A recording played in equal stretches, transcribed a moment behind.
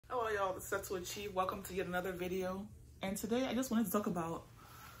y'all, it's Set to Achieve. Welcome to yet another video. And today I just wanted to talk about,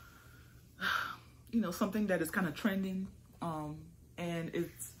 something that is kind of trending. And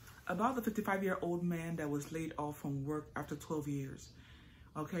it's about the 55-year-old man that was laid off from work after 12 years.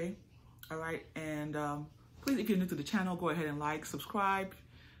 Okay. All right. And please, if you're new to the channel, go ahead and like, subscribe,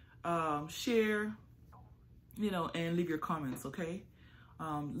 share, and leave your comments. Okay.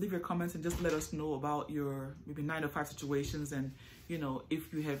 Leave your comments and just let us know about your maybe 9-to-5 situations, and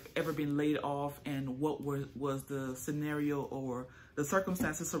if you have ever been laid off and what was the scenario or the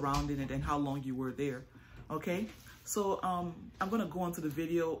circumstances surrounding it and how long you were there. Okay, so I'm gonna go on to the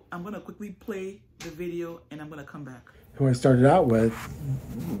video. I'm gonna quickly play the video and I'm gonna come back. Who I started out with,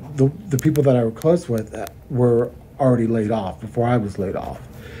 the people that I were close with were already laid off before I was laid off.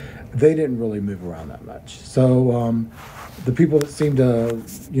 They didn't really move around that much. So the people that seem to,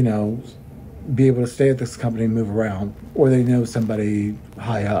 be able to stay at this company and move around, or they know somebody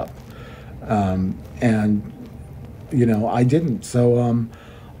high up. And I didn't. So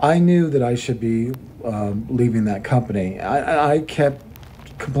I knew that I should be leaving that company. I kept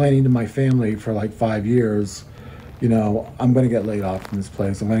complaining to my family for like 5 years, I'm going to get laid off from this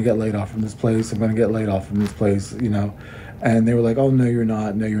place. I'm going to get laid off from this place. I'm going to get laid off from this place, And they were like, oh, no, you're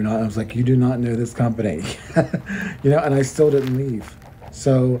not. No, you're not. I was like, you do not know this company, and I still didn't leave.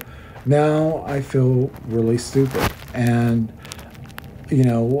 So now I feel really stupid. And,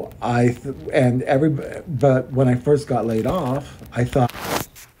 but when I first got laid off, I thought.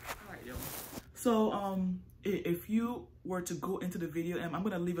 All right, yo. So if you were to go into the video, and I'm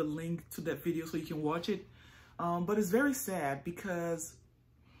going to leave a link to that video so you can watch it. But it's very sad because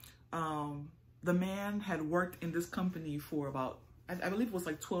the man had worked in this company for about, I believe it was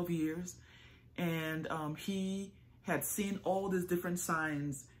like 12 years. And he had seen all these different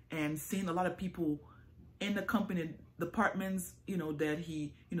signs and seen a lot of people in the company departments,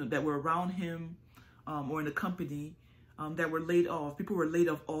 that were around him or in the company that were laid off. People were laid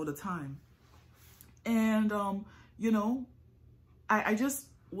off all the time. And, I just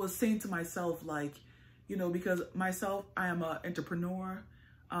was saying to myself, like, because myself, I am an entrepreneur,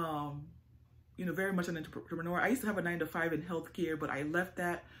 very much an entrepreneur. I used to have a 9-to-5 in healthcare, but I left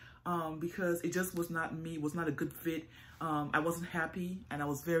that because it just was not me, was not a good fit. I wasn't happy, and I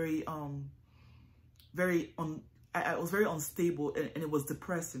was very unstable, and it was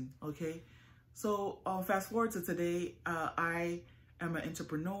depressing. Okay. So fast forward to today, I am an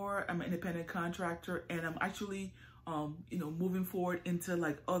entrepreneur, I'm an independent contractor, and I'm actually, moving forward into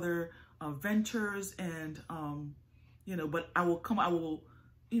like other ventures, and, but I will,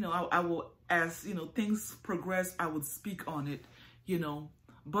 as, things progress, I would speak on it,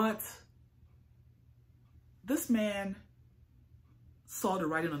 but this man saw the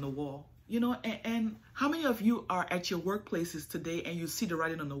writing on the wall, and how many of you are at your workplaces today and you see the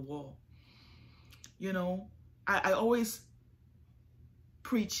writing on the wall? I always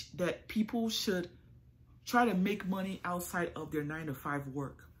preach that people should try to make money outside of their 9-to-5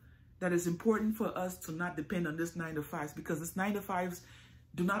 work. That is important for us to not depend on this 9-to-5s, because this 9-to-5s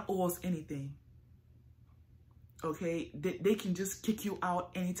do not owe us anything. Okay, they can just kick you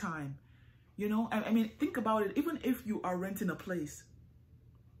out anytime. I mean, think about it. Even if you are renting a place,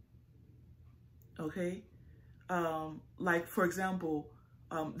 okay, like for example,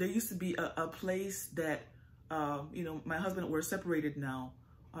 there used to be a place that, my husband, we're separated now,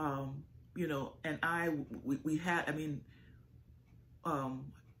 and we had,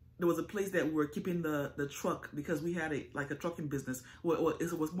 there was a place that we were keeping the truck, because we had a trucking business. Well,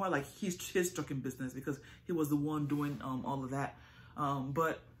 it was more like his trucking business, because he was the one doing all of that.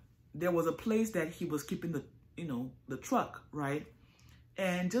 But there was a place that he was keeping the truck, right?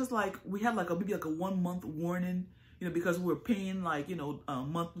 And just like we had maybe a 1 month warning, because we were paying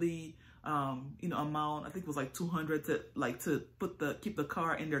monthly amount. I think it was like $200 to keep the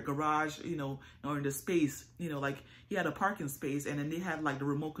car in their garage, or in the space, like he had a parking space, and then they had like the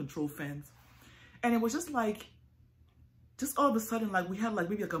remote control fence. And it was just all of a sudden, we had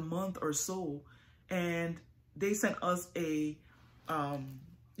maybe a month or so, and they sent us a,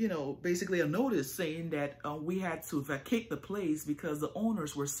 basically a notice saying that we had to vacate the place because the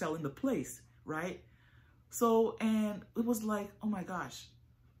owners were selling the place, right? So, and it was like, oh my gosh,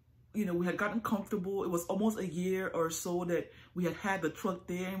 we had gotten comfortable. It was almost a year or so that we had the truck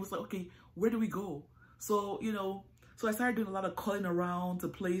there, and it was like, okay, where do we go? So, so I started doing a lot of calling around to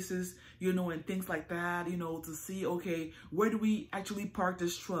places, and things like that, to see, okay, where do we actually park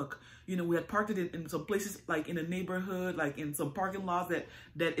this truck? We had parked it in some places, like in the neighborhood, like in some parking lots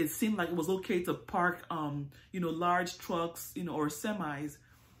that it seemed like it was okay to park, large trucks, or semis.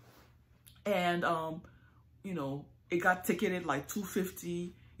 And, it got ticketed like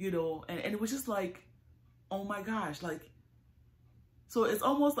 $250, you know, and it was just like, oh my gosh, like, so it's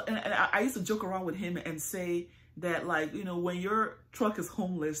almost, and I used to joke around with him and say that, like, you know, when your truck is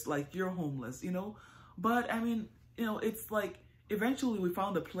homeless, like, you're homeless, you know. But I mean, you know, it's like, eventually we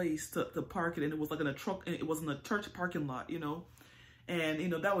found a place to park it, and it was like in a truck, and it was in a church parking lot, you know. And, you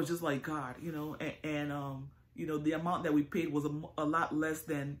know, that was just like God, you know, and you know, the amount that we paid was a lot less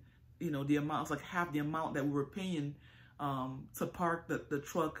than, you know, the amount, it's like half the amount that we were paying to park the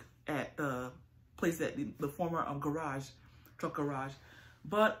truck at the place, that the former truck garage.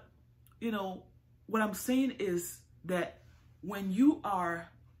 But, you know, what I'm saying is that when you are,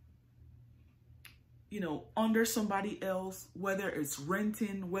 you know, under somebody else, whether it's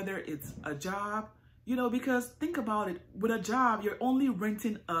renting, whether it's a job, you know, because think about it, with a job, you're only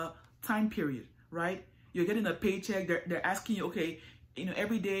renting a time period, right? You're getting a paycheck. They're asking you, okay, you know,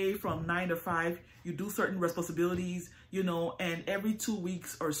 every day from 9 to 5, you do certain responsibilities, you know, and every 2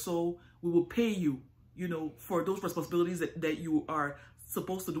 weeks or so, we will pay you, you know, for those responsibilities that you are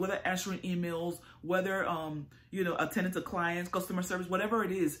supposed to do, whether answering emails, whether, you know, attending to clients, customer service, whatever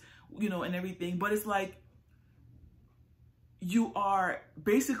it is, you know, and everything. But it's like, you are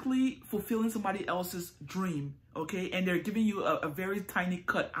basically fulfilling somebody else's dream, okay? And they're giving you a very tiny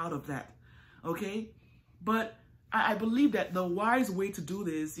cut out of that, okay? But I believe that the wise way to do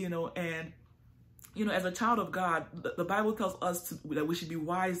this, you know, and, you know, as a child of God, the Bible tells us that we should be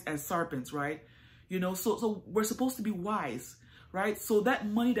wise as serpents, right? You know, so we're supposed to be wise, right? So that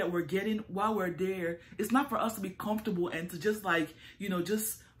money that we're getting while we're there, it's not for us to be comfortable and to just, like, you know,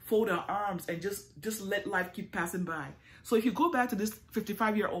 just fold our arms and just let life keep passing by. So if you go back to this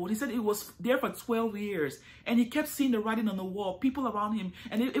 55-year-old, he said he was there for 12 years and he kept seeing the writing on the wall, people around him,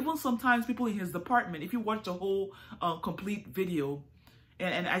 and even sometimes people in his department. If you watch the whole complete video,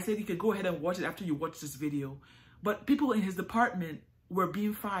 and I said you could go ahead and watch it after you watch this video, but people in his department were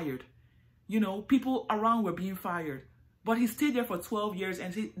being fired. You know, people around were being fired. But he stayed there for 12 years,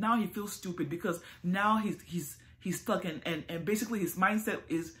 and now he feels stupid because now he's stuck, and basically his mindset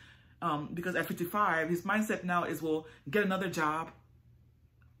is, because at 55, his mindset now is, well, get another job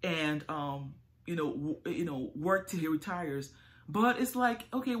and, you know, work till he retires. But it's like,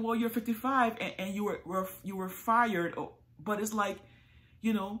 okay, well, you're 55 and you were fired. But it's like,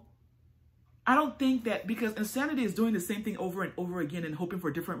 you know, I don't think that, because insanity is doing the same thing over and over again and hoping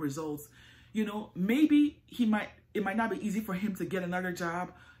for different results. You know, maybe it might not be easy for him to get another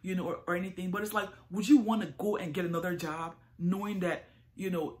job, you know, or anything. But it's like, would you want to go and get another job knowing that, you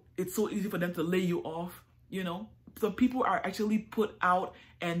know, it's so easy for them to lay you off, you know? So people are actually put out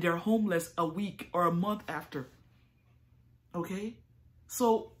and they're homeless a week or a month after. Okay?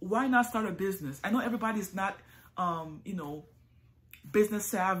 So why not start a business? I know everybody's not, you know, business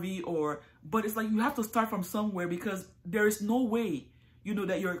savvy, but it's like you have to start from somewhere, because there is no way, you know,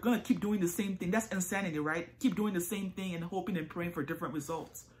 that you're going to keep doing the same thing. That's insanity, right? Keep doing the same thing and hoping and praying for different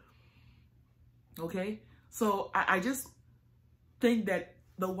results. Okay? So I just think that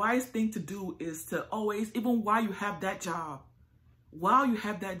the wise thing to do is to always, even while you have that job,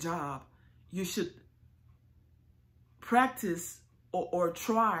 you should practice or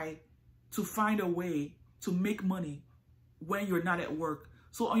try to find a way to make money when you're not at work.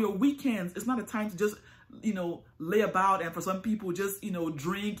 So on your weekends, it's not a time to just, you know, lay about, and for some people just, you know,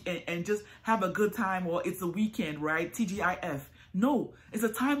 drink and just have a good time, or it's a weekend, right? TGIF. No, it's a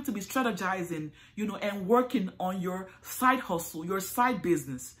time to be strategizing, you know, and working on your side hustle, your side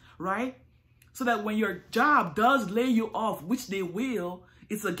business, right? So that when your job does lay you off, which they will,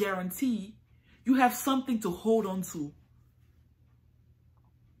 it's a guarantee, you have something to hold on to,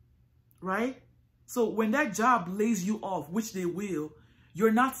 right? So when that job lays you off, which they will,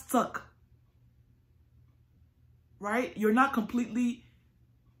 you're not stuck, right? You're not completely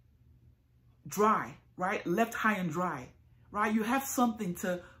dry, right? Left high and dry, right? You have something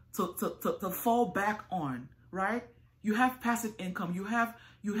to fall back on, right? You have passive income. You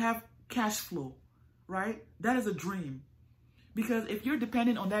have cash flow, right? That is a dream. Because if you're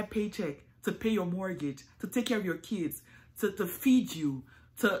dependent on that paycheck to pay your mortgage, to take care of your kids, to feed you,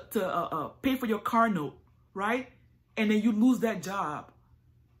 to pay for your car note, right? And then you lose that job.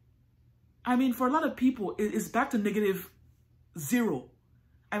 I mean, for a lot of people, it's back to -0.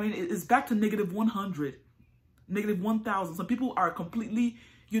 I mean, it's back to -100, -1,000. Some people are completely,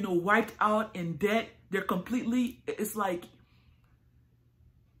 you know, wiped out in debt. They're completely, it's like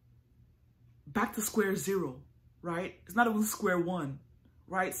back to square zero, right? It's not even square one,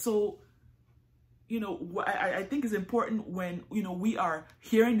 right? So, you know, I think it's important when, you know, we are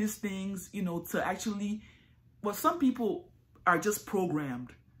hearing these things, you know, to actually, well, some people are just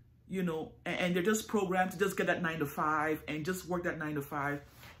programmed, you know, and they're just programmed to just get that 9 to 5 and just work that 9 to 5.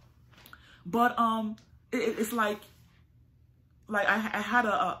 But it's like I had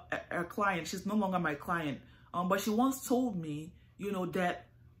a client. She's no longer my client. But she once told me, you know, that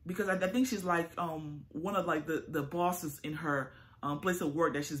because I think she's like one of like the bosses in her place of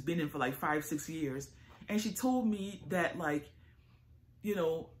work that she's been in for like 5-6 years. And she told me that, like, you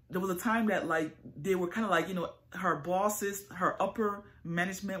know, there was a time that like they were kind of like, you know, her bosses, her upper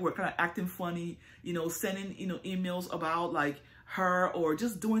management were kind of acting funny, you know, sending, you know, emails about like her or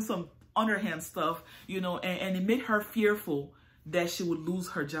just doing some underhand stuff, you know, and it made her fearful that she would lose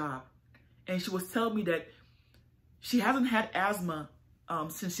her job. And she was telling me that she hasn't had asthma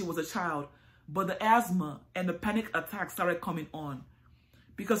since she was a child, but the asthma and the panic attacks started coming on.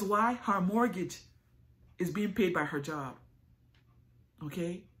 Because why? Her mortgage is being paid by her job.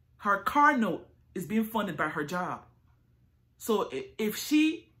 Okay? Her car note is being funded by her job. So if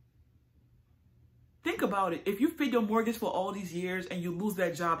she, think about it, if you paid your mortgage for all these years and you lose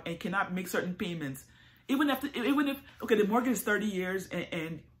that job and cannot make certain payments, even if, okay, the mortgage is 30 years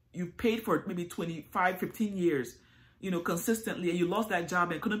and you paid for maybe 25, 15 years, you know, consistently, and you lost that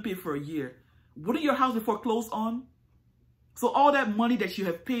job and couldn't pay for a year, wouldn't your house be foreclosed on? So all that money that you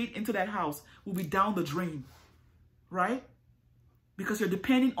have paid into that house will be down the drain, right? Because you're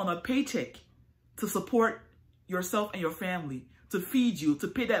depending on a paycheck to support yourself and your family, to feed you, to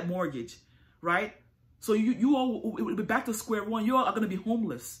pay that mortgage, right? So you all will be back to square one. You all are going to be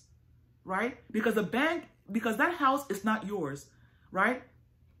homeless, right? Because the bank, because that house is not yours, right?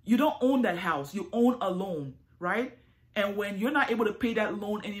 You don't own that house. You own a loan, right? And when you're not able to pay that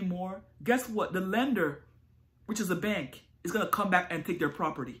loan anymore, guess what? The lender, which is a bank, is going to come back and take their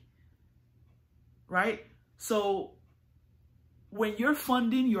property, right? So when you're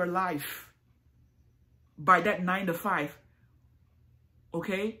funding your life by that 9 to 5,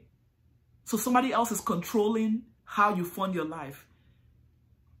 okay? So somebody else is controlling how you fund your life,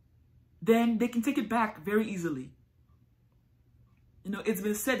 then they can take it back very easily. You know, it's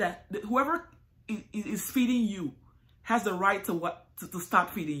been said that whoever is feeding you has the right to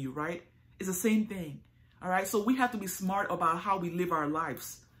stop feeding you, right? It's the same thing, all right? So we have to be smart about how we live our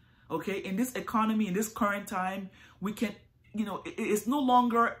lives, okay? In this economy, in this current time, we can, you know, it's no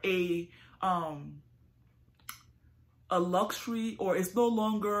longer a luxury, or it's no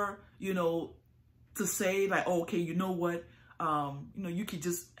longer, you know, to say like, oh, okay, you know what, you know, you can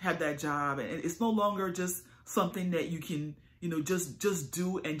just have that job, and it's no longer just something that you can, you know, just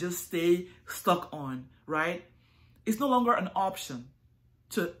do and just stay stuck on, right? It's no longer an option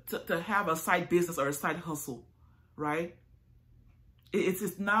to have a side business or a side hustle, right?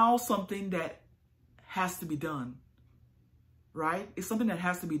 It's now something that has to be done, right? It's something that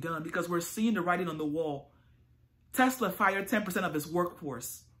has to be done because we're seeing the writing on the wall. Tesla fired 10% of its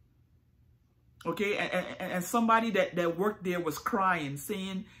workforce, okay? And somebody that worked there was crying,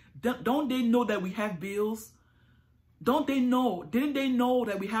 saying, don't they know that we have bills? Don't they know? Didn't they know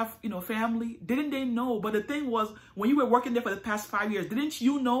that we have, you know, family? Didn't they know? But the thing was, when you were working there for the past 5 years, didn't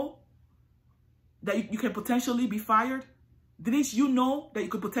you know that you can potentially be fired? Didn't you know that you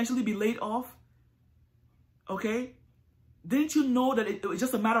could potentially be laid off? Okay? Didn't you know that it was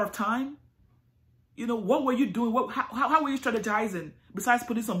just a matter of time? You know, what were you doing? How were you strategizing besides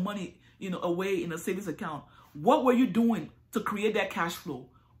putting some money, you know, away in a savings account? What were you doing to create that cash flow?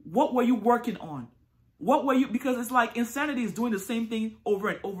 What were you working on? What were you, because it's like insanity is doing the same thing over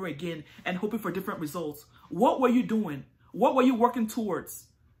and over again and hoping for different results. What were you doing? What were you working towards?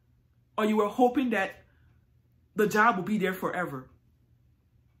 Or you were hoping that the job will be there forever,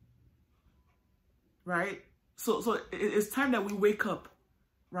 right? So it's time that we wake up,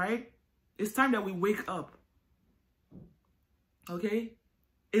 right? It's time that we wake up, okay?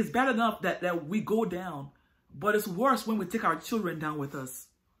 It's bad enough that we go down, but it's worse when we take our children down with us.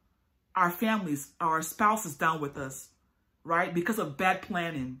 Our families, our spouses down with us, right? Because of bad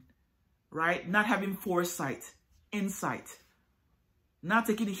planning, right? Not having foresight, insight, not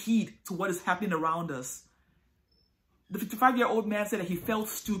taking heed to what is happening around us. The 55-year-old man said that he felt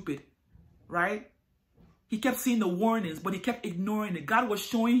stupid, right? He kept seeing the warnings, but he kept ignoring it. God was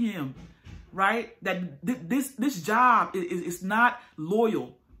showing him, right, that this job is not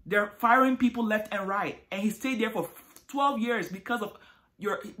loyal. They're firing people left and right. And he stayed there for 12 years because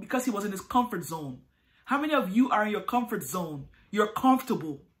he was in his comfort zone. How many of you are in your comfort zone? You're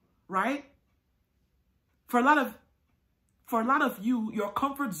comfortable, right? For a lot of you, your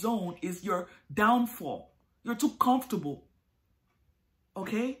comfort zone is your downfall. You're too comfortable.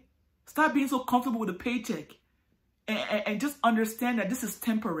 Okay? Stop being so comfortable with a paycheck and just understand that this is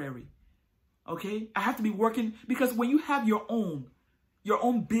temporary. Okay? I have to be working, because when you have your own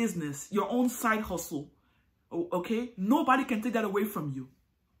business, your own side hustle, okay, nobody can take that away from you.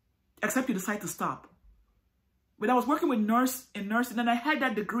 except you decide to stop. When I was working with nursing, and I had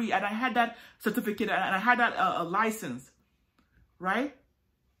that degree, and I had that certificate, and I had that license, right?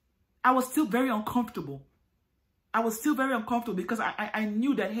 I was still very uncomfortable. I was still very uncomfortable because I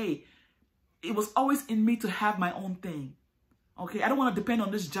knew that, hey, it was always in me to have my own thing. Okay, I don't want to depend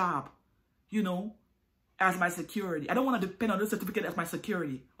on this job, you know, as my security. I don't want to depend on this certificate as my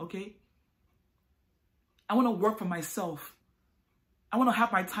security, okay? I want to work for myself. I want to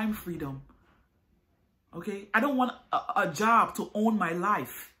have my time freedom, okay? I don't want a job to own my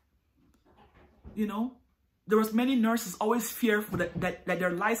life, you know? There was many nurses always fearful that their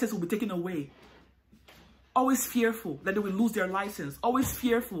license will be taken away. Always fearful that they will lose their license. Always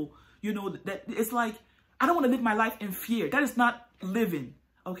fearful, you know, that it's like, I don't want to live my life in fear. That is not living,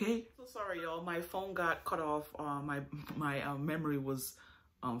 okay? So sorry, y'all. My phone got cut off. My memory was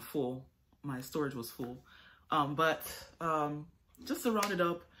full. My storage was full. But just to round it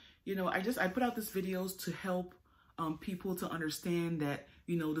up, you know, I put out these videos to help people to understand that,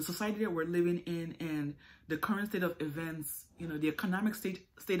 you know, the society that we're living in and the current state of events, you know, the economic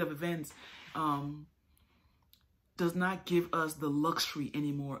state of events, does not give us the luxury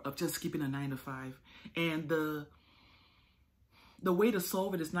anymore of just keeping a 9-to-5. And the way to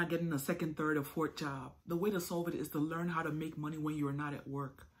solve it is not getting a second, third, or fourth job. The way to solve it is to learn how to make money when you are not at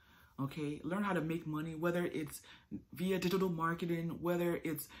work. Okay, learn how to make money, whether it's via digital marketing, whether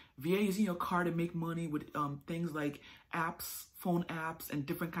it's via using your car to make money with things like apps, phone apps, and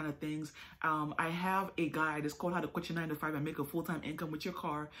different kind of things. I have a guide. It's called How to Quit Your 9-to-5 and Make a Full-Time Income with Your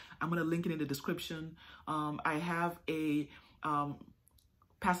Car. I'm going to link it in the description. I have a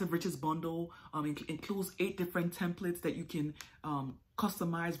Passive Riches bundle. It includes 8 different templates that you can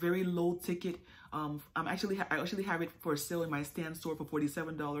customize, very low ticket. I actually have it for sale in my Stan Store for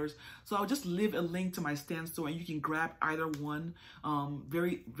 $47. So I'll just leave a link to my Stan Store and you can grab either one.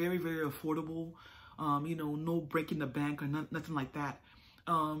 Very, very, very affordable. You know, no breaking the bank or nothing like that.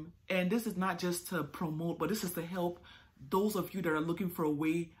 And this is not just to promote, but this is to help those of you that are looking for a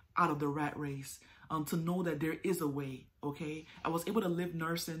way out of the rat race. To know that there is a way, okay? I was able to live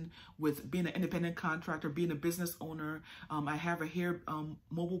nursing with being an independent contractor, being a business owner. I have a hair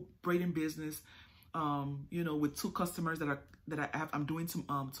mobile braiding business, you know, with 2 customers I'm doing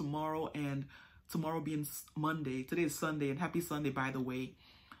tomorrow, and tomorrow being Monday. Today is Sunday, and happy Sunday, by the way.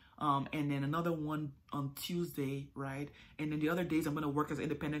 And then another one on Tuesday, right? And then the other days I'm going to work as an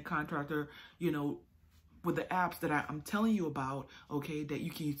independent contractor, you know, with the apps that I'm telling you about, okay, that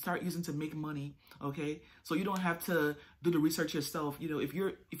you can start using to make money, okay? So you don't have to do the research yourself. You know, if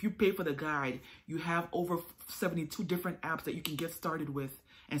you pay for the guide, you have over 72 different apps that you can get started with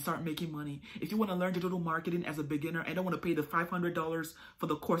and start making money. If you want to learn digital marketing as a beginner and don't want to pay the $500 for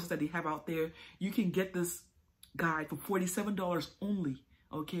the courses that they have out there, you can get this guide for $47 only,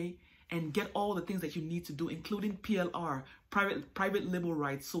 okay? And get all the things that you need to do, including PLR, private label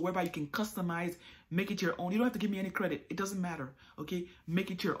rights, so whereby you can customize, make it your own. You don't have to give me any credit. It doesn't matter, okay?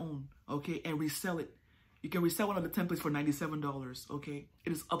 Make it your own, okay? And resell it. You can resell one of the templates for $97, okay?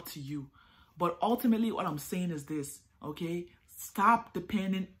 It is up to you. But ultimately, what I'm saying is this, okay? Stop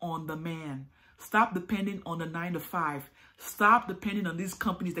depending on the man. Stop depending on the 9-to-5. Stop depending on these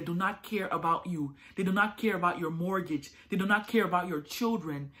companies that do not care about you. They do not care about your mortgage. They do not care about your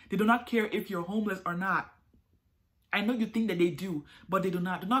children. They do not care if you're homeless or not. I know you think that they do, but they do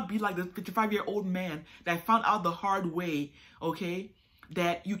not. Do not be like the 55-year-old man that found out the hard way, okay,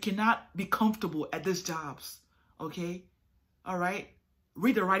 that you cannot be comfortable at these jobs, okay? All right?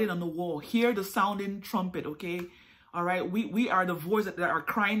 Read the writing on the wall. Hear the sounding trumpet, okay? All right? We are the voice that are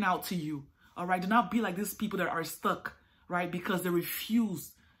crying out to you. All right, do not be like these people that are stuck, right? Because they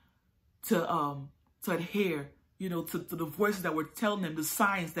refuse to adhere, you know, to the voices that were telling them, the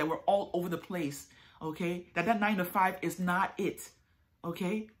signs that were all over the place, okay? That 9-to-5 is not it,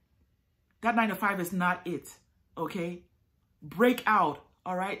 okay? That 9-to-5 is not it, okay? Break out,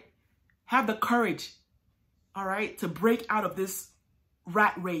 all right? Have the courage, all right, to break out of this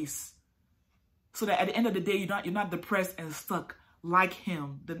rat race so that at the end of the day, you're not depressed and stuck like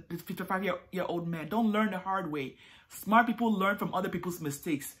him, the 55-year-old man. Don't learn the hard way. Smart people learn from other people's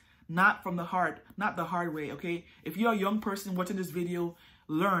mistakes, not the hard way, okay? If you're a young person watching this video,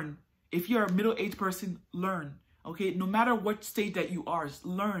 learn. If you're a middle-aged person, learn, okay? No matter what stage that you are,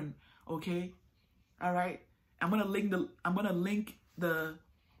 learn, okay? All right? I'm gonna link the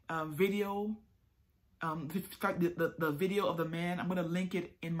video, the video of the man. I'm gonna link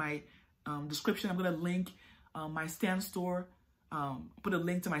it in my description. I'm gonna link my Stan Store. Put a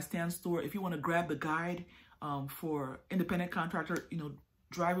link to my Stan Store if you want to grab the guide for independent contractor, you know,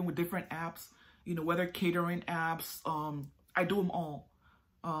 driving with different apps, you know, whether catering apps, I do them all,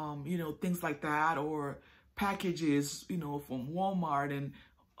 you know, things like that, or packages, you know, from Walmart and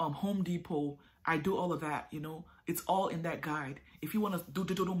Home Depot. I do all of that, you know. It's all in that guide. If you want to do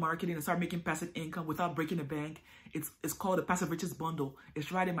digital marketing and start making passive income without breaking the bank, it's called the Passive Riches Bundle.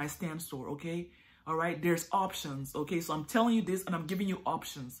 It's right in my Stan Store, okay? All right, there's options, okay? So I'm telling you this and I'm giving you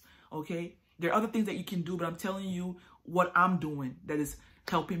options, okay? There are other things that you can do, but I'm telling you what I'm doing that is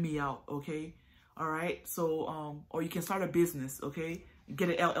helping me out, okay? All right, so, or you can start a business, okay? Get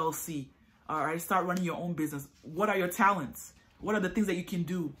an LLC, all right? Start running your own business. What are your talents? What are the things that you can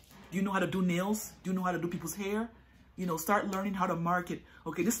do? Do you know how to do nails? Do you know how to do people's hair? You know, start learning how to market.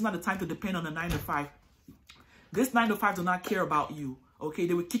 Okay, this is not the time to depend on a 9-to-5. This 9-to-5 do not care about you. Okay,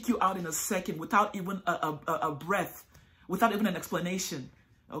 they will kick you out in a second without even a breath, without even an explanation.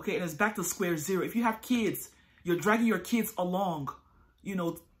 Okay, and it's back to square zero. If you have kids, you're dragging your kids along, you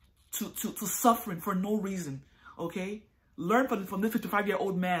know, to suffering for no reason. Okay, learn from this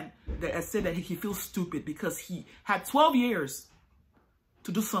 55-year-old man that has said that he feels stupid because he had 12 years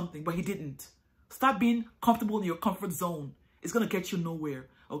to do something, but he didn't. Stop being comfortable in your comfort zone. It's going to get you nowhere.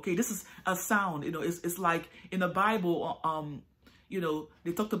 Okay, this is a sound, you know, it's like in the Bible, you know,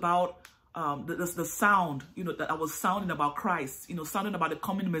 they talked about the sound, you know, that I was sounding about Christ, you know, sounding about the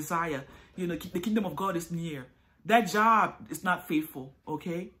coming Messiah, you know, the kingdom of God is near. That job is not faithful,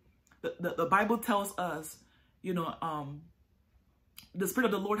 okay? The Bible tells us, you know, the Spirit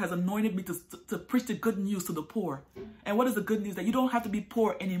of the Lord has anointed me to preach the good news to the poor. And what is the good news? That you don't have to be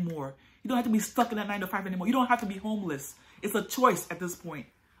poor anymore. You don't have to be stuck in that 9-to-5 anymore. You don't have to be homeless. It's a choice at this point.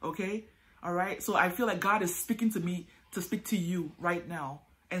 Okay? All right? So I feel like God is speaking to me to speak to you right now.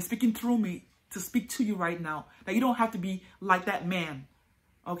 And speaking through me to speak to you right now. That you don't have to be like that man.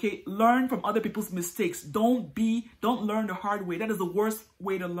 Okay? Learn from other people's mistakes. Don't learn the hard way. That is the worst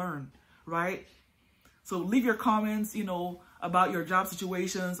way to learn. Right? So leave your comments, you know, about your job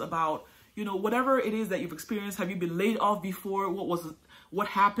situations, about, you know, whatever it is that you've experienced. Have you been laid off before? What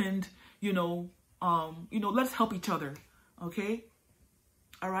happened? You know, let's help each other. Okay.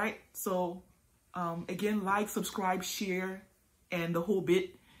 All right. So, again, like, subscribe, share, and the whole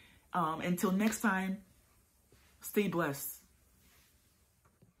bit. Until next time, stay blessed.